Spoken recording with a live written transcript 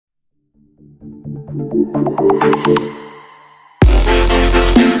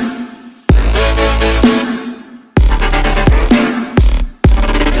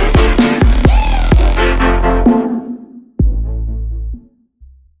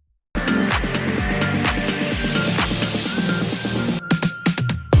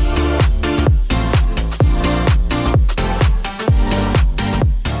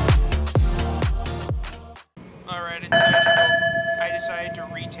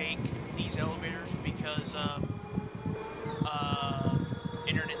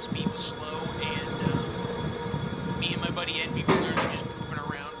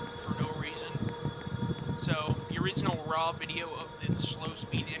Video of the slow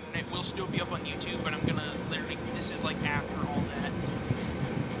speed internet will still be up on YouTube, but I'm gonna literally, this is like after all that.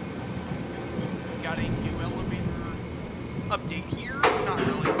 Got a new elevator update here? Not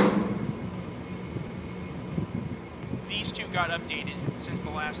really. These two got updated since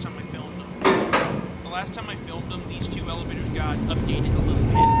the last time I filmed them. The last time I filmed them, these two elevators got updated a little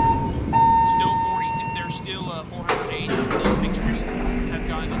bit. Still 40, they're still 400 days, but the fixtures have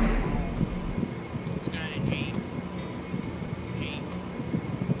gotten an overall. Let's go down to G.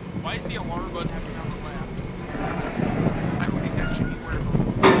 Why does the alarm button have to be on the left? I don't think that should be where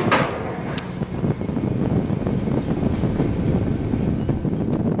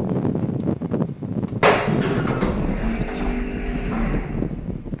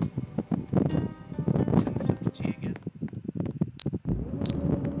T again.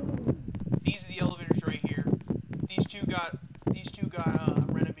 These are the elevators right here. These two got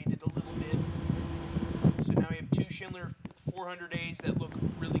renovated a little bit. So now we have two Schindler 400 A's that look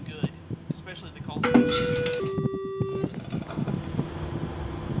really good, especially the call station.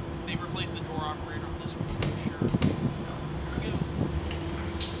 They replaced the door operator on this one for sure. Here we go.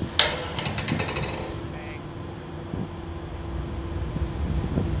 Bang.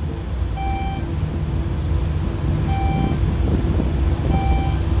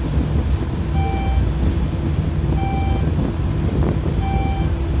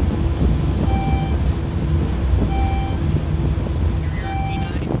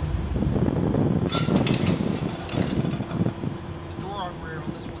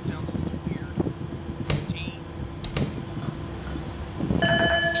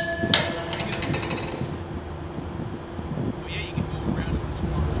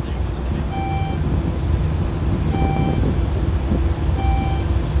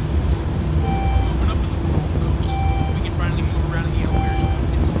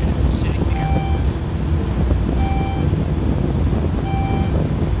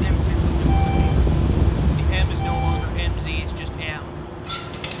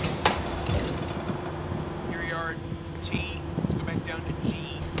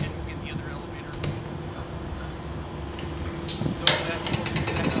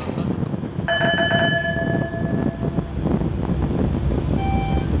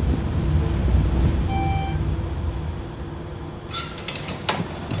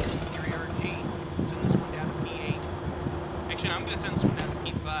 I'm going to send this one down to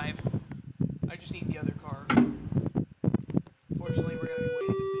P5. I just need the other car. Fortunately, we're going to be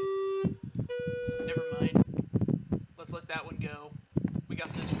waiting a bit. Never mind. Let's let that one go. We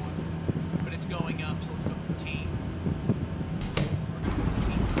got this one. But it's going up, so let's go to T. We're going to go to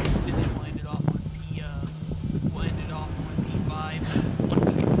T first, and then we'll end it off on P5. When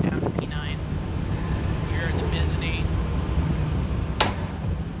we get down to P9. Here at the mezzanine.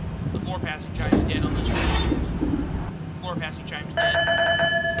 The floor passing chime is dead on this one. Floor passing chime's dead.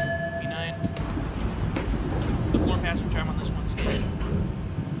 P9. The floor passing chime on this one's dead.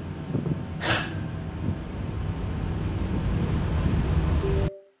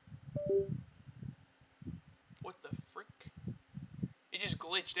 What the frick? It just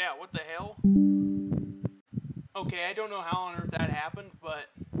glitched out. What the hell? Okay, I don't know how on earth that happened,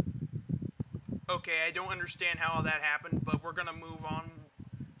 but... Okay, I don't understand how that happened, but we're gonna move on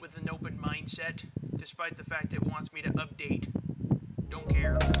with an open mindset. Despite the fact it wants me to update. Don't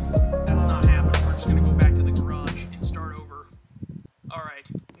care. That's not happening. We're just going to go back to the garage and start over. Alright,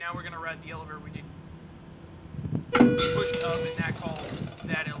 now we're going to ride the elevator we did. Pushed up and that called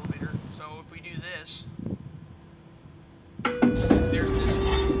that elevator. So if we do this, there's this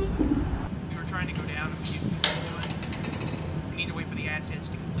one. We were trying to go down and we couldn't do it. We need to wait for the assets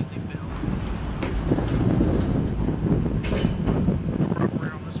to completely fill. Door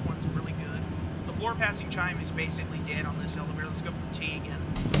operator on this one's really good. The floor passing chime is basically dead on this elevator. Let's go up to T again.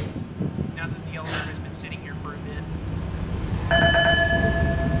 Now that the elevator has been sitting here for a bit.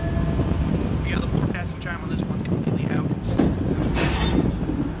 Yeah, the floor passing chime on this one's completely out.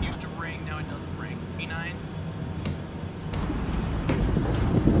 Used to ring, now it doesn't ring. P9.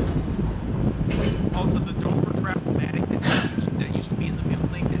 All Also, the Dover Travel-Matic that used to be in the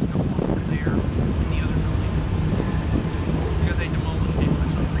building is no longer there in the other building because they demolished it for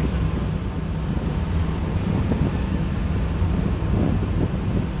some reason.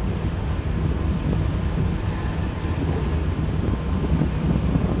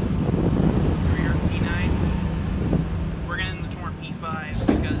 Here we are at P9. We're gonna end the tour on P5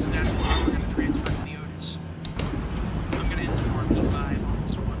 because that's where we're gonna transfer to the Otis. I'm gonna end the tour on P5 on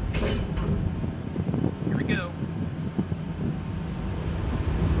this one. Here we go.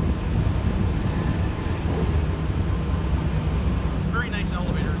 Very nice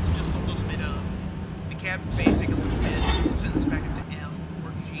elevator. It's just a little bit of the cab basic a little bit. We'll send this back up to M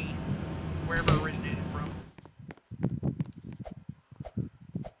or G, wherever it originated from.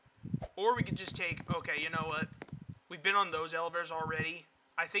 Or we could just take, okay, you know what? We've been on those elevators already.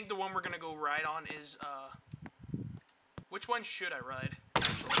 I think the one we're gonna go ride on is, which one should I ride?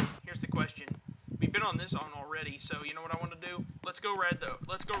 Actually, here's the question. We've been on this one already, so you know what I want to do? Let's go ride the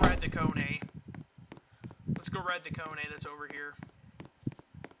Kone. Let's go ride the Kone that's over here.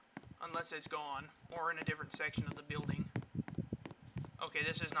 Unless it's gone, or in a different section of the building. Okay,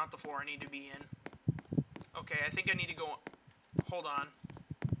 this is not the floor I need to be in. Okay, I think I need to go. Hold on.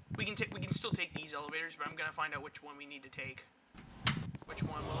 We can still take these elevators, but I'm gonna find out which one we need to take. Which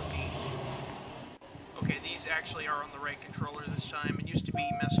one will it be? Okay, these actually are on the right controller this time. It used to be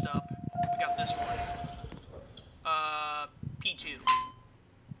messed up. We got this one. P2.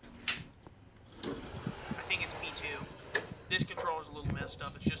 I think it's P2. This controller's a little messed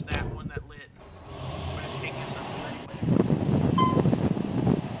up. It's just that one that lit. But it's taking us up anyway.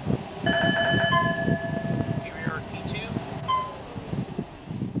 Here we are at P2.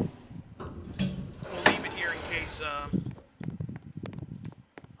 We'll leave it here in case,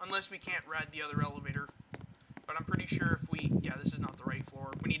 unless we can't ride the other elevator. But I'm pretty sure if we... Yeah, this is not the right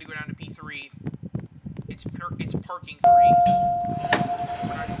floor. We need to go down to P3. It's parking 3.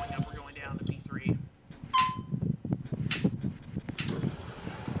 We're not going up, we're going down to P3.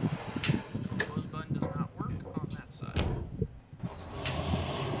 Close button does not work on that side.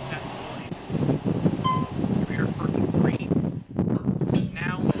 That's annoying. Here we are, parking 3.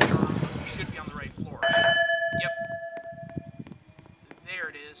 Now we should be on the right floor, right? Yep. There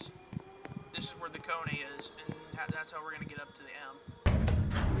it is. This is where the Kone is, and that's how we're going to get up to the M.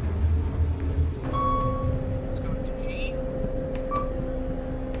 Let's go to G.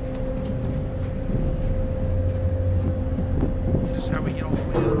 This is how we get all the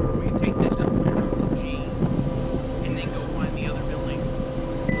way up. We can take this elevator to G, and then go find the other building.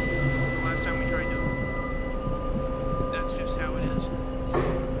 The last time we tried to... That's just how it is.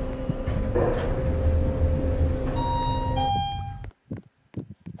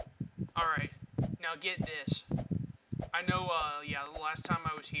 Alright, now get this. I know, yeah, the last time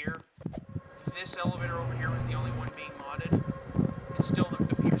I was here, this elevator over here was the only one being modded. It still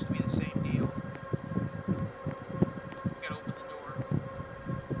appears to be the same deal. Gotta open the door.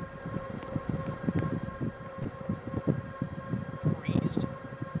 Freezed.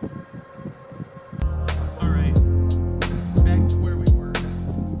 Alright, back to where we were.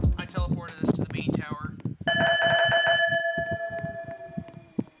 I teleported us to the main tower.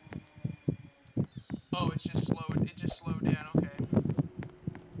 Oh, it just slowed down, okay.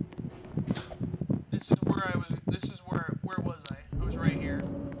 This is where was I? I was right here.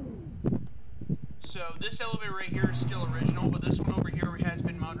 So, this elevator right here is still original, but this one over here has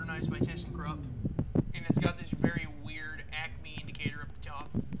been modernized by ThyssenKrupp. And it's got this very weird Acme indicator up the top.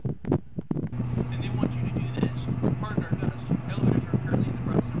 And they want you to do this. Pardon our dust. Elevators are currently in the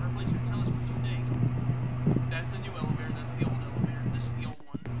process of replacement. Tell us what you think. That's the new elevator, that's the old elevator. This is the old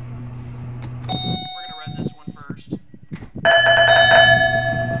one. We're gonna ride this one first. 6.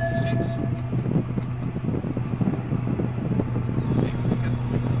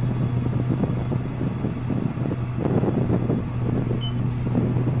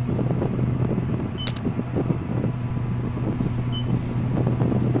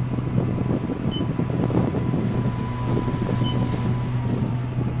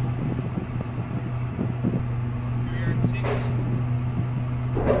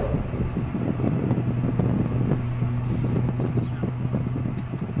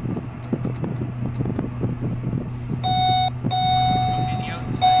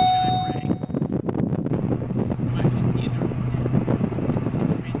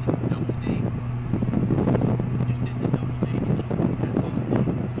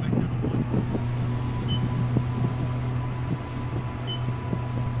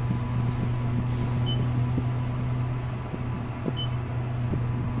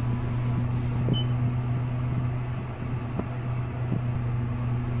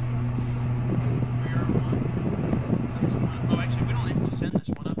 we are at 1. Send this one. Oh, actually, we don't have to send this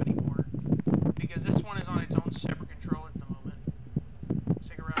one up anymore because this one is on its own separate controller at the moment. Let's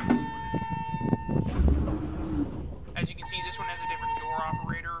take a run at this one. As you can see, this one has a different door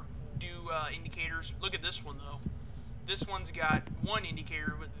operator, indicators. Look at this one though. This one's got one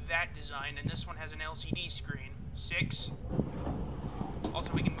indicator with that design, and this one has an LCD screen. 6.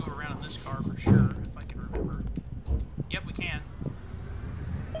 Also, we can move around in this car for sure, if I can remember. Yep, we can.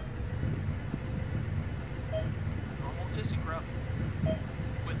 Normal ThyssenKrupp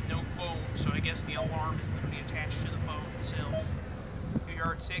with no foam, so I guess the alarm is literally attached to the foam itself. Here you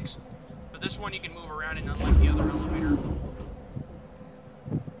are at 6. But this one you can move around in, unlike the other elevator.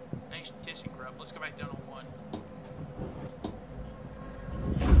 Nice ThyssenKrupp. Let's go back down to 1.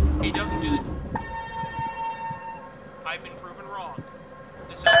 He doesn't do it. I've been proven wrong.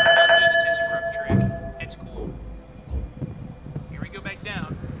 This elevator does do the ThyssenKrupp trick. It's cool. Here we go back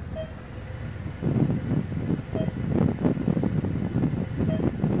down.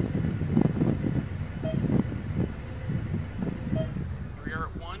 Here we are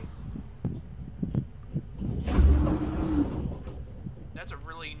at 1. That's a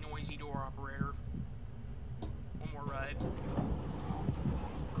really noisy door operator. One more ride.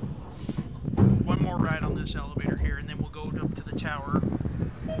 One more ride on this elevator here, and then we'll go up to the tower.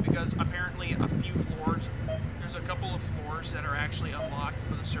 Because apparently a few floors, there's a couple of floors that are actually unlocked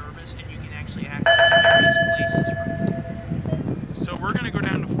for the service, and you can actually access various places from it. So we're going to go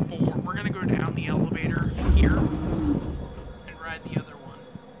down to 4. We're going to go down the elevator here and ride the other one.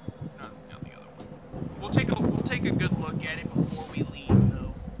 Not the other one. We'll take a good look at it before we leave,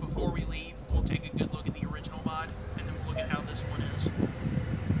 though. Before we leave, we'll take a good look at the original mod, and then we'll look at how this one is.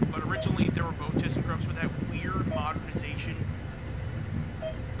 But originally, there were both ThyssenKrupps with that weird modernization.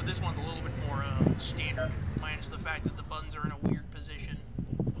 But this one's a little bit more standard, minus the fact that the buttons are in a weird position.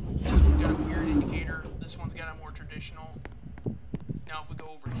 This one's got a weird indicator. This one's got a more traditional. Now if we go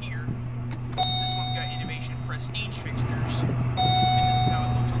over here, this one's got Innovation Prestige fixtures. And this is how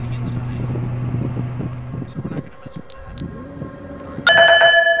it looks on the inside. So we're not going to mess with that.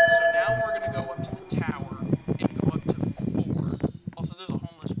 So now we're going to go up to the tower and go up to 4. Also, there's a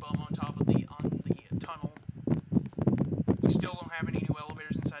homeless bum on top of the tunnel. We still don't have any new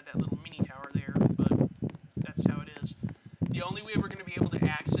elevators inside that little mini tower there, but that's how it is. The only way we're going to be able to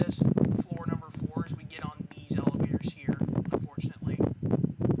access floor number 4 is we get on these elevators here, unfortunately.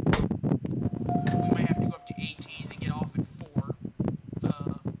 We might have to go up to 18 and get off at 4.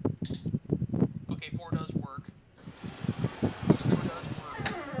 Okay, 4 does work. 4 does work.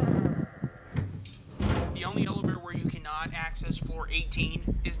 The only elevator where you cannot access floor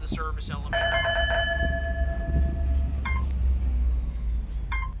 18 is the service elevator.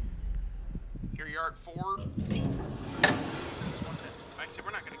 Here you are at 4. This one, actually,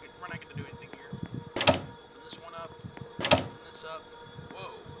 we're not gonna do anything here. Open this one up. Open this up. Whoa.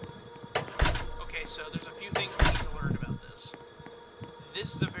 Okay, so there's a few things we need to learn about this.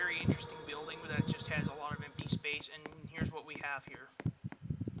 This is a very interesting building that just has a lot of empty space, and here's what we have here.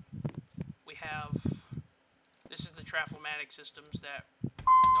 We have. This is the Traflomatic systems that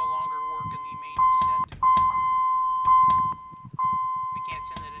no longer work in the main set. We can't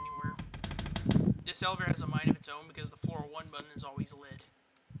send it anywhere. This elevator has a mind of its own because the floor 1 button is always lit.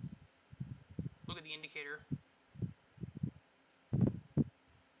 Look at the indicator.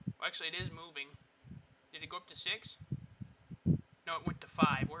 Well, actually, it is moving. Did it go up to 6? No, it went to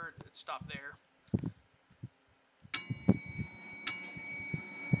 5. It stopped there.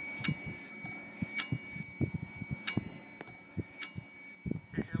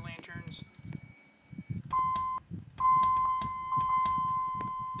 Here's your lanterns.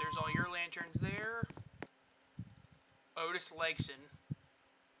 There's all your lanterns there. Otis Legson.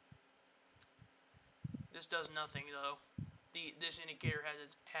 This does nothing though. This indicator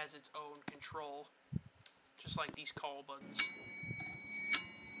has its own control, just like these call buttons.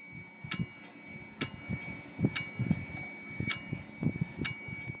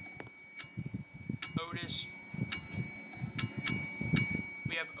 Otis.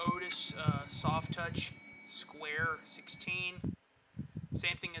 We have Otis Soft Touch Square 16.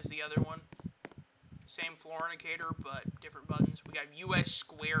 Same thing as the other one. Same floor indicator, but different buttons. We got US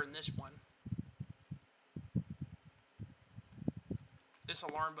Square in this one. This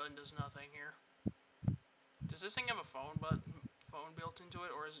alarm button does nothing here. Does this thing have a phone built into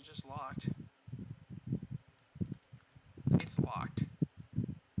it, or is it just locked? It's locked.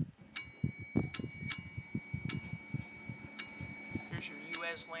 Here's your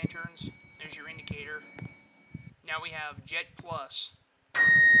US lanterns. There's your indicator. Now we have Jet Plus.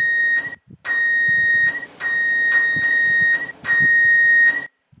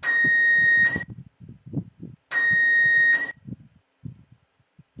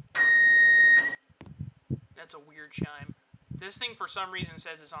 chime. This thing for some reason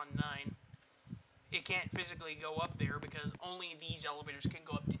says it's on 9. It can't physically go up there because only these elevators can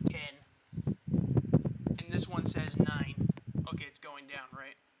go up to 10. And this one says 9. Okay, it's going down,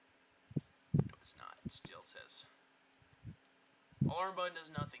 right? No, it's not. It still says. Alarm button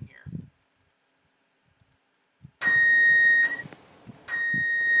does nothing here.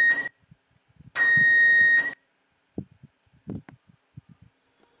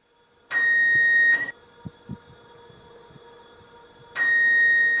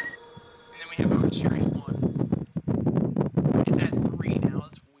 Series 1. It's at 3 now,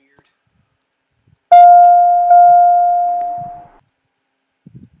 that's weird.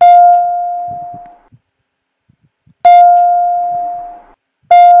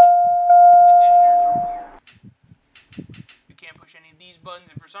 The digitors are weird. You can't push any of these buttons,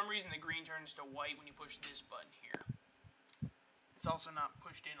 and for some reason the green turns to white when you push this button here. It's also not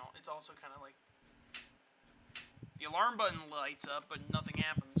pushed in, it's also kind of like... The alarm button lights up, but nothing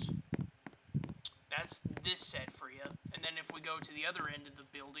happens. That's this set for you. And then if we go to the other end of the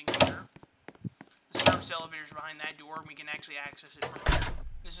building here, the service elevator's behind that door, and we can actually access it from here.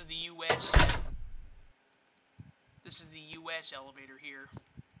 This is the US set. This is the US elevator here.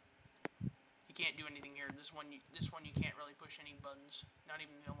 You can't do anything here. This one you can't really push any buttons. Not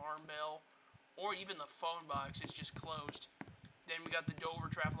even the alarm bell, or even the phone box. It's just closed. Then we got the Dover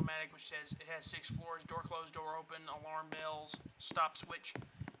Travel-O-Matic, which says it has 6 floors, door closed, door open, alarm bells, stop switch.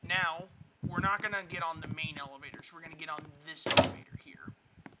 Now, we're not going to get on the main elevators. We're going to get on this elevator here.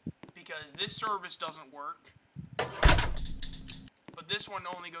 Because this service doesn't work. But this one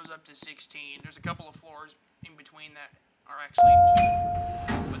only goes up to 16. There's a couple of floors in between that are actually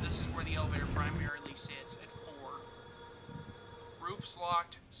open. But this is where the elevator primarily sits, at 4. Roof's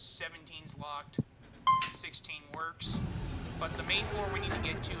locked, 17's locked, 16 works. But the main floor we need to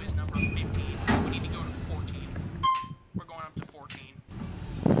get to is number 15. We need to go to 14. We're going up to 14.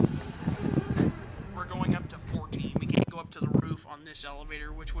 We're going up to 14. We can't go up to the roof on this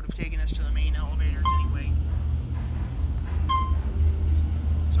elevator, which would have taken us to the main elevators anyway.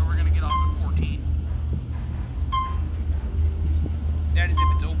 So we're going to get off at 14. That is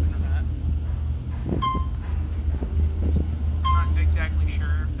if it's open or not. I'm not exactly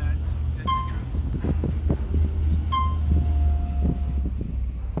sure if that's exactly true.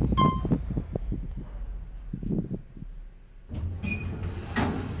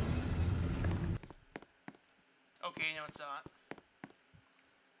 Okay, no, it's not.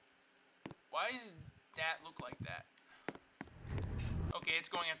 Why does that look like that? Okay, it's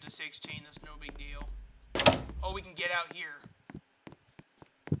going up to 16. That's no big deal. Oh, we can get out here.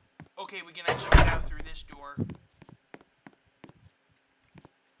 Okay, we can actually get out through this door.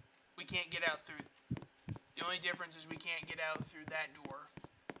 We can't get out through... The only difference is we can't get out through that door.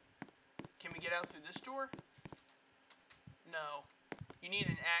 Can we get out through this door? No. You need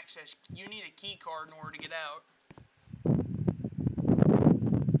an access... You need a key card in order to get out.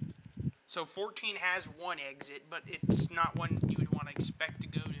 So 14 has one exit, but it's not one you would want to expect to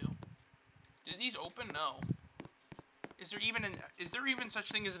go to. Do these open? No. Is there even such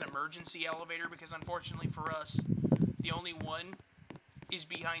thing as an emergency elevator? Because unfortunately for us, the only one is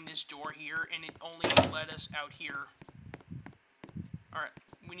behind this door here, and it only let us out here. Alright,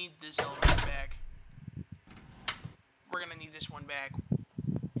 we need this elevator back. We're gonna need this one back.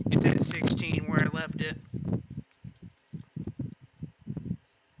 It's at 16 where I left it.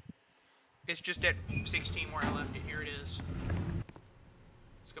 It's just at 16 where I left it. Here it is.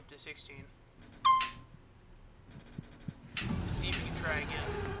 Let's go up to 16. Let's see if we can try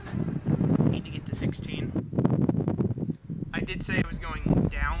again. Need to get to 16. I did say I was going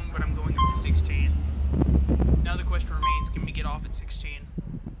down, but I'm going up to 16. Now the question remains, can we get off at 16?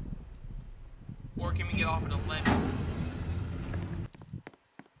 Or can we get off at 11?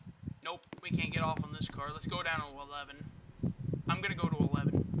 Nope, we can't get off on this car. Let's go down to 11. I'm going to go to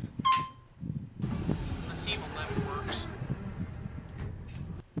 11. Let's see if 11 works.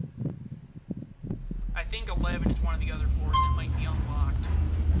 I think 11 is one of the other floors that might be unlocked.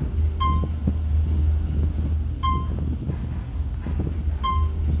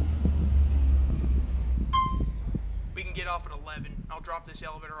 We can get off at 11. I'll drop this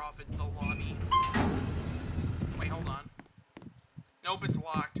elevator off at the lobby. Wait, hold on. Nope, it's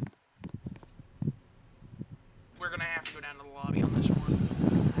locked. We're gonna have to go down to the lobby on this one.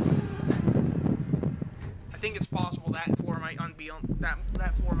 I think it's possible that floor might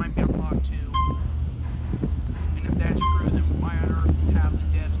that floor might be unlocked too. And if that's true, then why on earth have the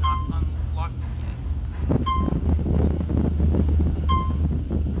devs not unlocked it yet?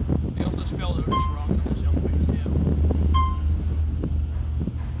 They also spelled Otis wrong on this elevator too.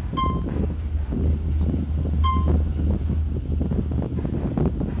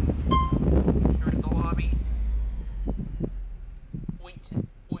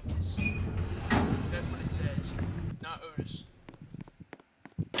 Otis. That's what it says. Not Otis.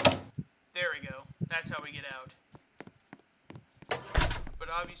 There we go. That's how we get out. But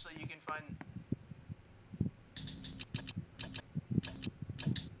obviously you can find...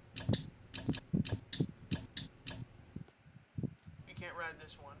 You can't ride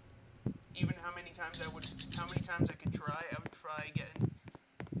this one. Even how many times I could try, I would try getting...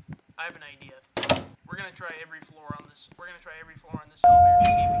 I have an idea. We're gonna try every floor on this. We're gonna try every floor on this elevator to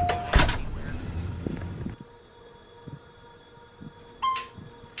see if we can get anywhere.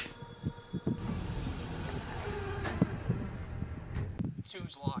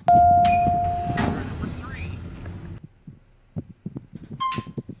 Two's locked. Floor number 3.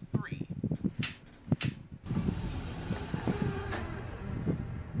 3.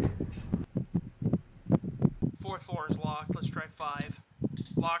 Fourth floor is locked. Let's try 5.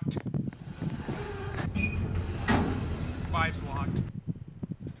 Locked. 5's locked.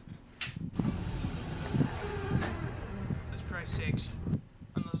 Let's try 6.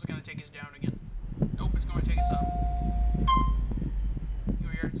 Unless it's going to take us down again. Nope, it's going to take us up. Here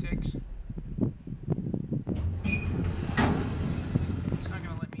we are at 6. It's not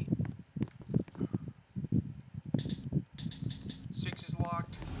going to let me. 6 is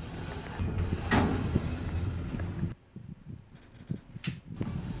locked.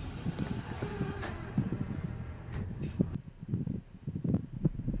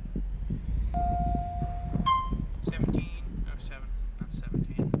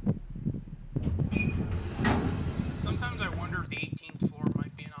 Sometimes I wonder if the 18th floor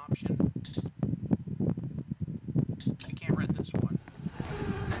might be an option. I can't rent this one.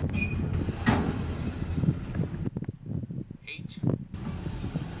 8.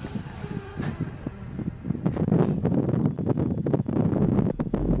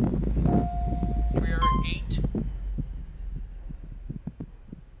 Here we are at 8.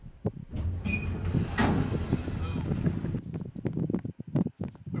 Move.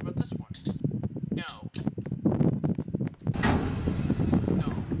 What about this one? No.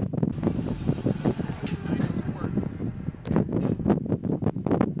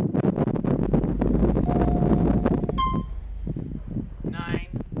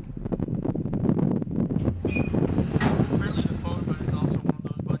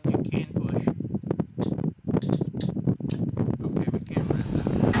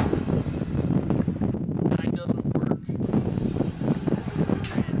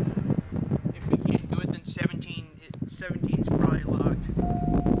 Seventeen's probably locked.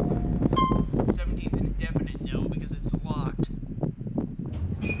 17's an indefinite no because it's locked.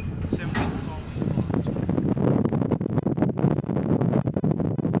 17 is always locked.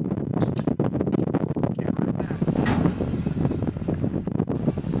 Can't ride that.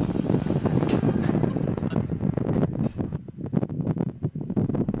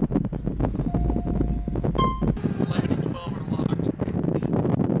 11 and 12 are locked.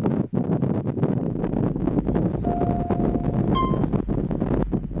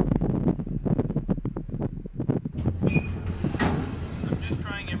 I'm just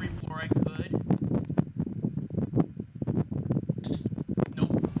trying every floor I could.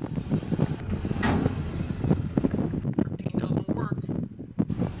 Nope. 13 doesn't work.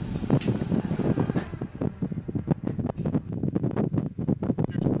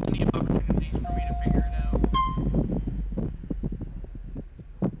 There's plenty of opportunities for me to figure it out.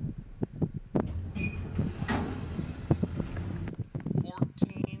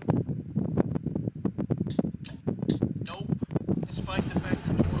 14. Nope. Despite the fact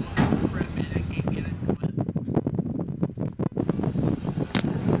the door looks decrepit, I can't get into it.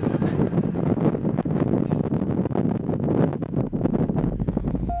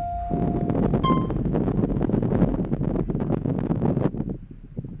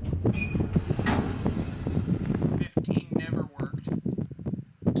 15 never worked.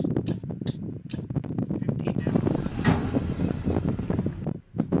 15 never works.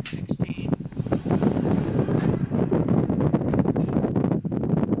 16.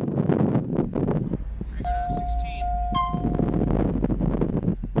 We're gonna go to 16.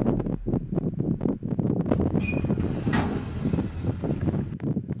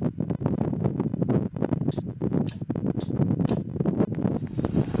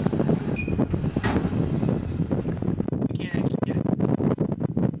 We can't actually get it.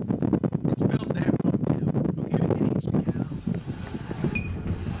 It's built that wrong too. Okay, we can actually get out.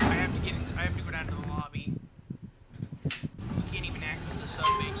 I have to go down to the lobby. We can't even access the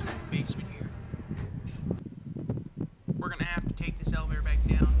basement here. We're gonna have to take this elevator back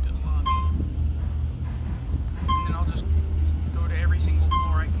down to the lobby. And then I'll just go to every single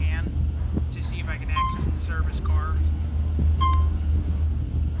floor I can to see if I can access the service car.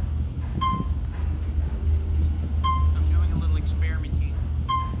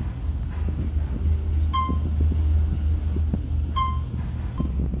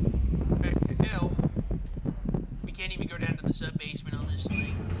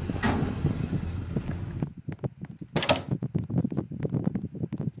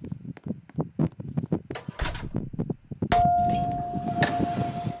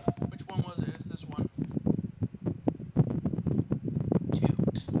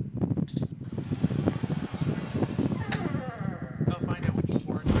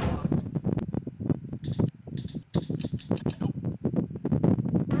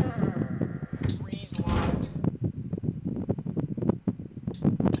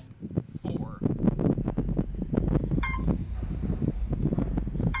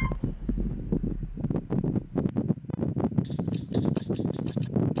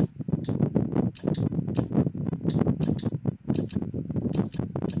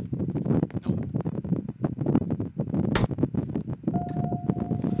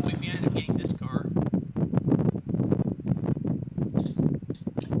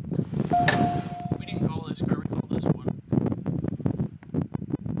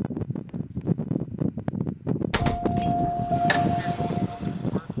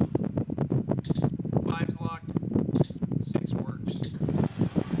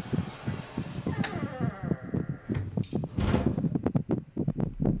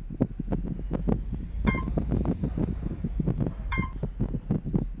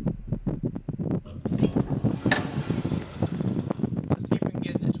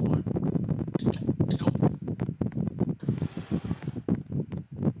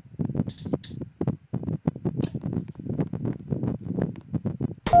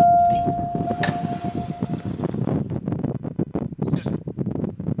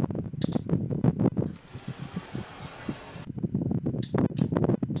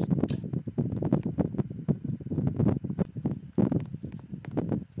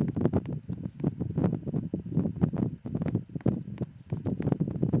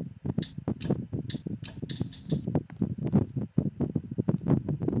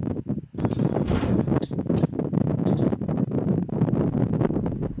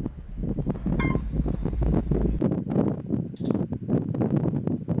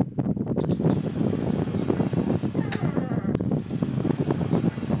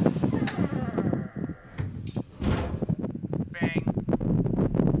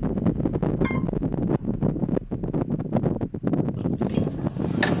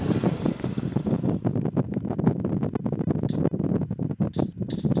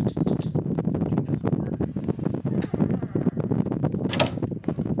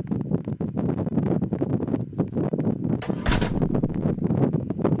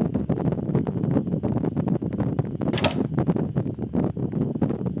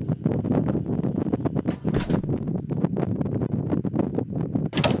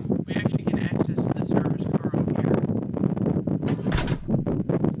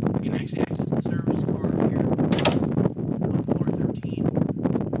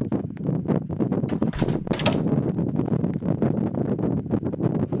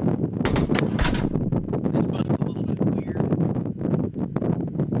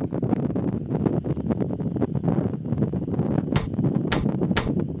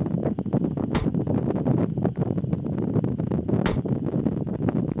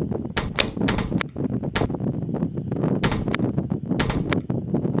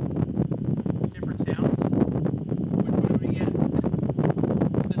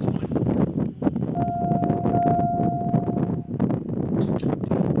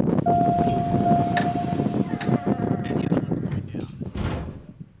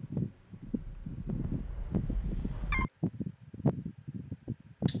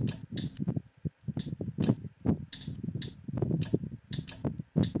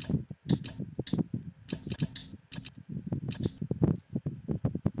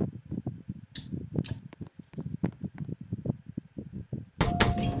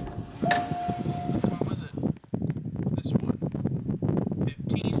 Which one was it? This one.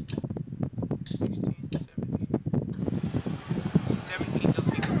 15? 16, 17. 17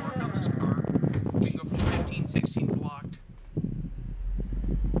 doesn't even work on this car. We can go up to 15, 16's locked.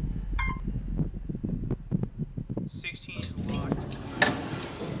 16 is locked.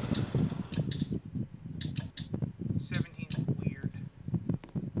 17's weird.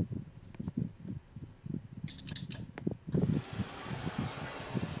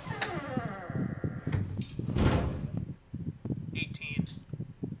 18.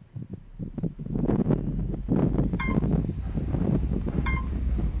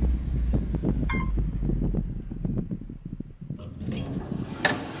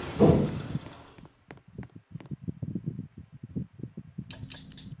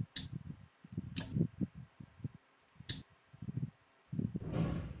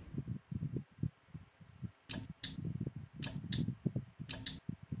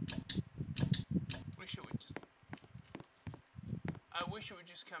 I wish it would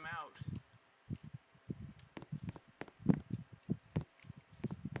just come out.